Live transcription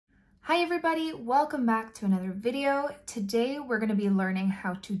Hi everybody, welcome back to another video. Today we're going to be learning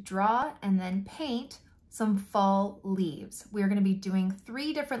how to draw and then paint some fall leaves. We're going to be doing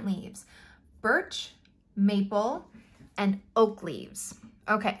 3 different leaves: birch, maple, and oak leaves.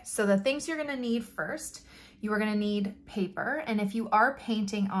 Okay, so the things you're going to need first, you are going to need paper, and if you are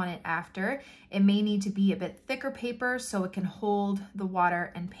painting on it after, it may need to be a bit thicker paper so it can hold the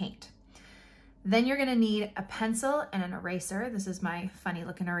water and paint. Then you're gonna need a pencil and an eraser. This is my funny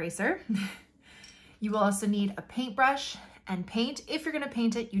looking eraser. You will also need a paintbrush and paint. If you're gonna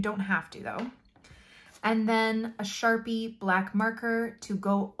paint it, you don't have to though. And then a Sharpie black marker to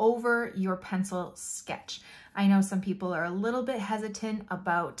go over your pencil sketch. I know some people are a little bit hesitant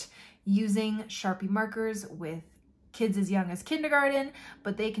about using Sharpie markers with kids as young as kindergarten,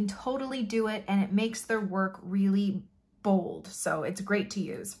 but they can totally do it and it makes their work really bold. So it's great to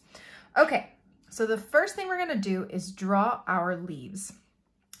use. Okay. So the first thing we're gonna do is draw our leaves.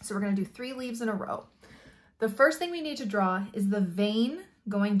 So we're gonna do 3 leaves in a row. The first thing we need to draw is the vein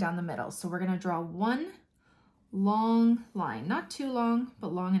going down the middle. So we're gonna draw one long line, not too long,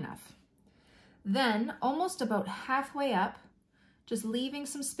 but long enough. Then almost about halfway up, just leaving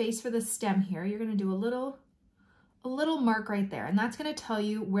some space for the stem here, you're gonna do a little mark right there. And that's gonna tell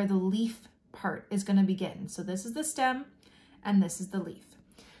you where the leaf part is gonna begin. So this is the stem and this is the leaf.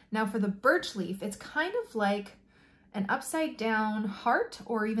 Now for the birch leaf, it's kind of like an upside down heart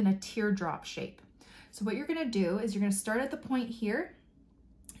or even a teardrop shape. So what you're gonna do is you're gonna start at the point here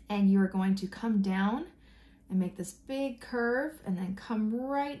and you're going to come down and make this big curve and then come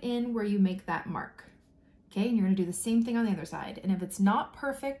right in where you make that mark. Okay, and you're gonna do the same thing on the other side. And if it's not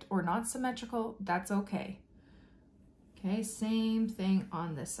perfect or not symmetrical, that's okay. Okay, same thing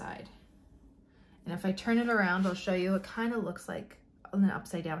on this side. And if I turn it around, I'll show you, it kind of looks like an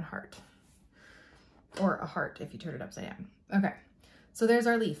upside down heart, or a heart if you turn it upside down. Okay, so there's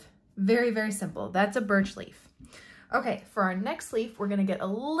our leaf. Very, very simple. That's a birch leaf. Okay, for our next leaf, we're gonna get a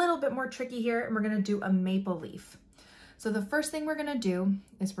little bit more tricky here and we're gonna do a maple leaf. So the first thing we're gonna do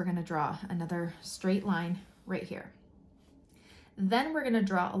is we're gonna draw another straight line right here. Then we're gonna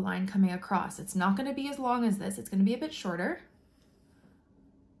draw a line coming across. It's not gonna be as long as this, it's gonna be a bit shorter,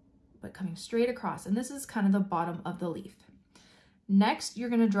 but coming straight across. And this is kind of the bottom of the leaf. Next, you're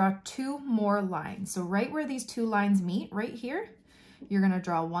gonna draw 2 more lines. So right where these 2 lines meet, right here, you're gonna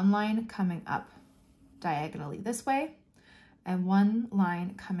draw 1 line coming up diagonally this way and 1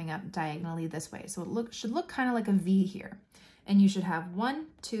 line coming up diagonally this way. So it should look kind of like a V here. And you should have 1,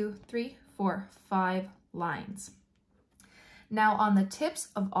 2, 3, 4, 5 lines. Now on the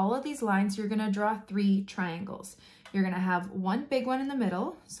tips of all of these lines, you're gonna draw 3 triangles. You're gonna have 1 big one in the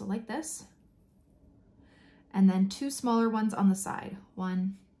middle, so like this, and then 2 smaller ones on the side.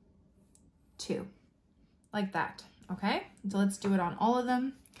 1, 2, like that, okay? So let's do it on all of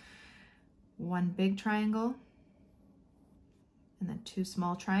them. 1 big triangle, and then 2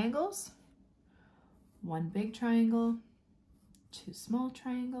 small triangles. 1 big triangle, 2 small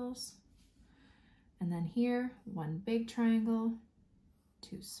triangles, and then here, 1 big triangle,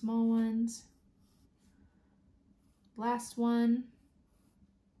 2 small ones. Last one,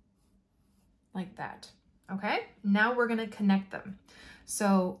 like that. Okay, now we're gonna connect them.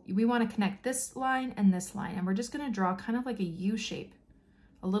 So we wanna connect this line, and we're just gonna draw kind of like a U shape,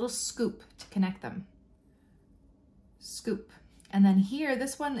 a little scoop to connect them. Scoop. And then here,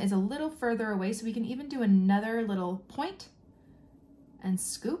 this one is a little further away, so we can even do another little point and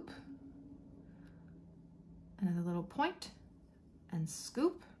scoop. Another little point and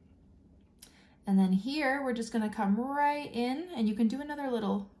scoop. And then here, we're just gonna come right in, and you can do another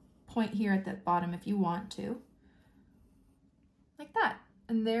little point here at the bottom if you want to, like that.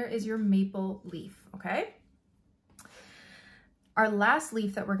 And there is your maple leaf, okay? Our last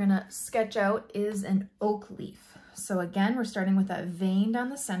leaf that we're gonna sketch out is an oak leaf. So again, we're starting with that vein down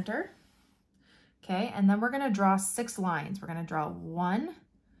the center, okay? And then we're gonna draw 6 lines. We're gonna draw 1,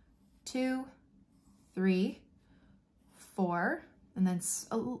 2, 3, 4, and then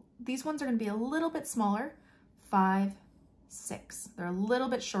these ones are gonna be a little bit smaller, 5, 6. They're a little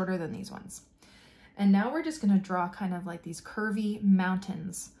bit shorter than these ones. And now we're just gonna draw kind of like these curvy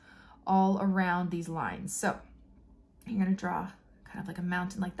mountains all around these lines. So you're gonna draw kind of like a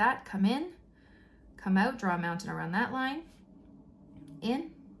mountain like that, come in, come out, draw a mountain around that line,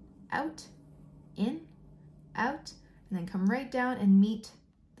 in, out, and then come right down and meet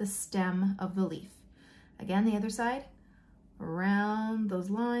the stem of the leaf. Again, the other side, around those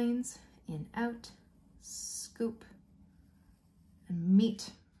lines, in, out, scoop, and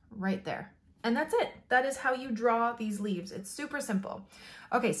meet right there. And that's it. That is how you draw these leaves. It's super simple.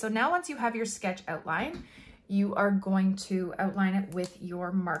 Okay, so now once you have your sketch outline, you are going to outline it with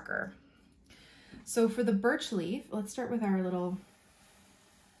your marker. So for the birch leaf, let's start with our little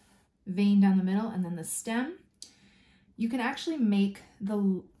vein down the middle and then the stem. You can actually make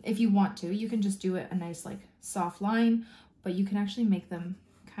if you want to, you can just do it a nice like soft line, but you can actually make them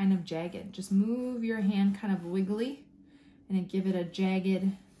kind of jagged. Just move your hand kind of wiggly and then give it a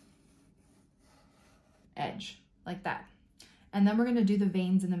jagged edge like that. And then we're gonna do the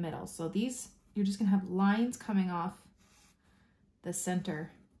veins in the middle. So these, you're just gonna have lines coming off the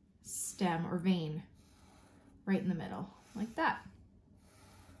center stem or vein right in the middle, like that.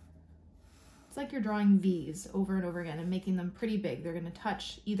 It's like you're drawing V's over and over again and making them pretty big. They're gonna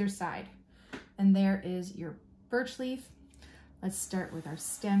touch either side. And there is your birch leaf. Let's start with our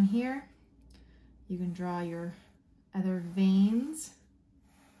stem here. You can draw your other veins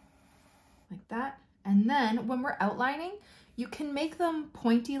like that. And then when we're outlining, you can make them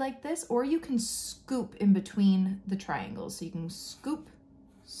pointy like this, or you can scoop in between the triangles. So you can scoop,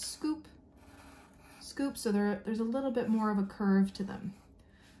 scoop, scoop, so there's a little bit more of a curve to them.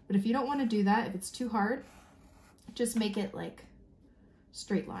 But if you don't want to do that, if it's too hard, just make it like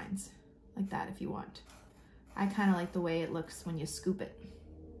straight lines, like that if you want. I kind of like the way it looks when you scoop it.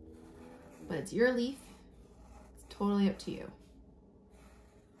 But it's your leaf, it's totally up to you.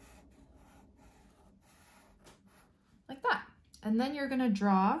 Like that. And then you're gonna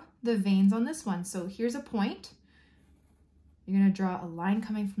draw the veins on this one. So here's a point. You're gonna draw a line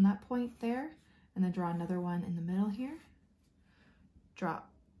coming from that point there, and then draw another one in the middle here. Draw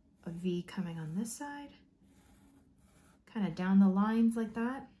a V coming on this side, kind of down the lines like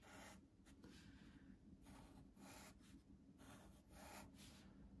that.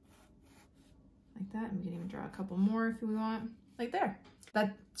 Like that, and we can even draw a couple more if we want, like there.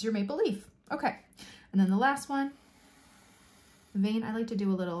 That's your maple leaf. Okay, and then the last one, the vein, I like to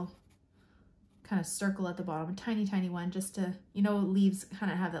do a little kind of circle at the bottom, a tiny, tiny one, just to, you know, leaves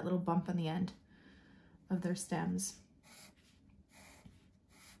kind of have that little bump on the end of their stems.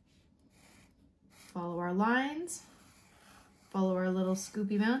 Follow our lines, follow our little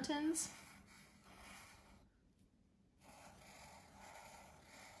scoopy mountains.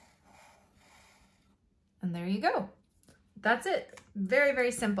 And there you go. That's it. Very,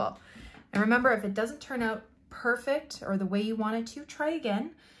 very simple. And remember, if it doesn't turn out perfect or the way you want it to, try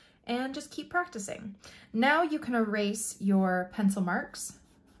again and just keep practicing. Now you can erase your pencil marks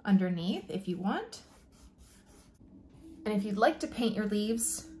underneath if you want. And if you'd like to paint your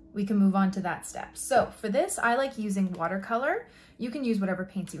leaves, we can move on to that step. So for this, I like using watercolor. You can use whatever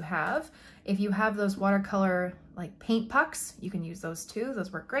paints you have. If you have those watercolor like paint pucks, you can use those too.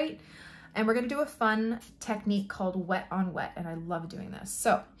 Those work great. And we're gonna do a fun technique called wet on wet, and I love doing this.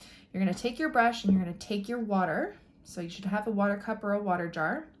 So you're gonna take your brush and you're gonna take your water. So you should have a water cup or a water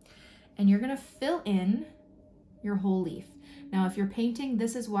jar, and you're gonna fill in your whole leaf. Now, if you're painting,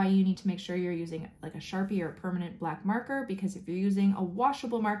 this is why you need to make sure you're using like a Sharpie or a permanent black marker, because if you're using a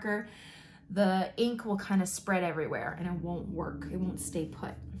washable marker, the ink will kind of spread everywhere and it won't work. It won't stay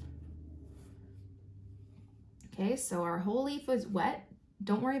put. Okay, so our whole leaf is wet.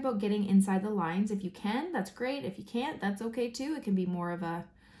 Don't worry about getting inside the lines. If you can, that's great. If you can't, that's okay too. It can be more of a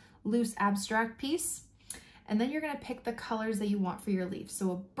loose abstract piece. And then you're gonna pick the colors that you want for your leaf.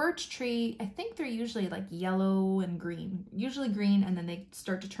 So a birch tree, I think they're usually like yellow and green, usually green, and then they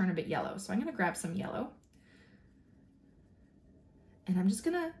start to turn a bit yellow. So I'm gonna grab some yellow. And I'm just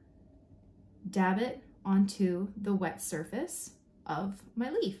gonna dab it onto the wet surface of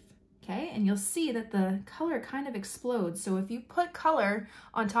my leaf, okay? And you'll see that the color kind of explodes. So if you put color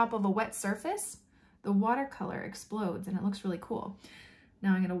on top of a wet surface, the watercolor explodes and it looks really cool.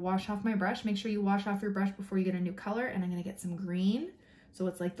 Now I'm gonna wash off my brush. Make sure you wash off your brush before you get a new color, and I'm gonna get some green. So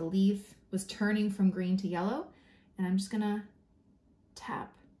it's like the leaf was turning from green to yellow, and I'm just gonna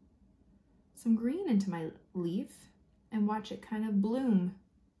tap some green into my leaf and watch it kind of bloom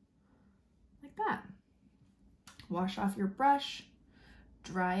like that. Wash off your brush,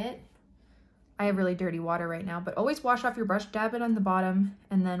 dry it. I have really dirty water right now, but always wash off your brush, dab it on the bottom,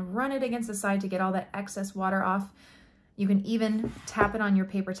 and then run it against the side to get all that excess water off. You can even tap it on your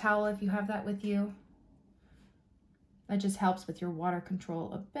paper towel if you have that with you. That just helps with your water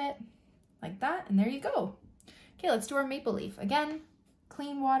control a bit, like that, and there you go. Okay, let's do our maple leaf. Again,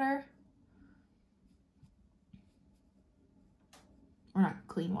 clean water. Or not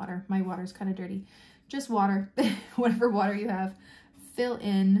clean water, my water's kind of dirty. Just water, whatever water you have. Fill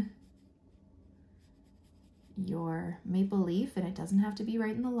in your maple leaf, and it doesn't have to be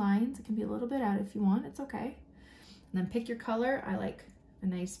right in the lines. It can be a little bit out if you want, it's okay. And then pick your color. I like a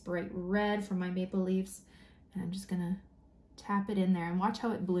nice bright red from my maple leaves. And I'm just gonna tap it in there and watch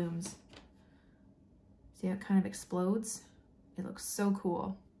how it blooms. See how it kind of explodes? It looks so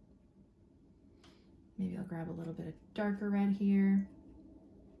cool. Maybe I'll grab a little bit of darker red here.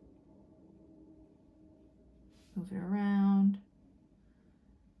 Move it around.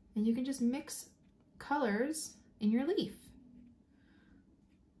 And you can just mix colors in your leaf.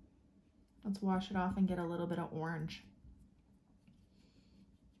 Let's wash it off and get a little bit of orange.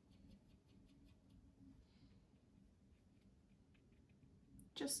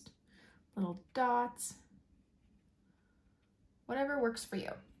 Just little dots, whatever works for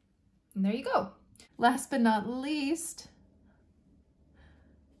you. And there you go. Last but not least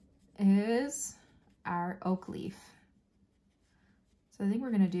is our oak leaf. So I think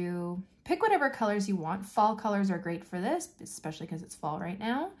we're gonna pick whatever colors you want. Fall colors are great for this, especially because it's fall right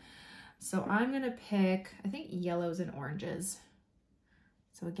now. So I'm gonna pick, I think, yellows and oranges.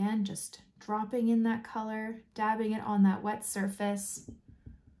 So again, just dropping in that color, dabbing it on that wet surface. I'm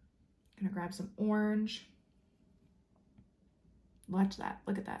gonna grab some orange. Watch that,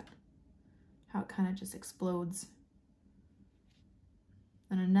 look at that. How it kind of just explodes.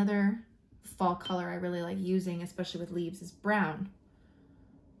 And another fall color I really like using, especially with leaves, is brown.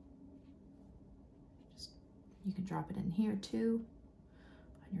 You can drop it in here too,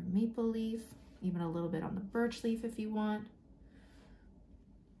 on your maple leaf, even a little bit on the birch leaf if you want,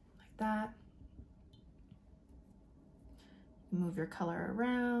 like that. Move your color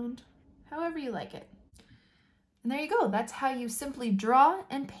around, however you like it. And there you go, that's how you simply draw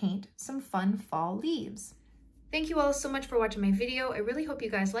and paint some fun fall leaves. Thank you all so much for watching my video. I really hope you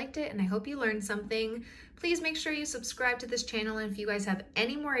guys liked it and I hope you learned something. Please make sure you subscribe to this channel, and if you guys have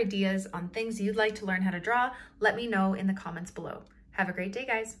any more ideas on things you'd like to learn how to draw, let me know in the comments below. Have a great day,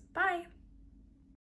 guys. Bye.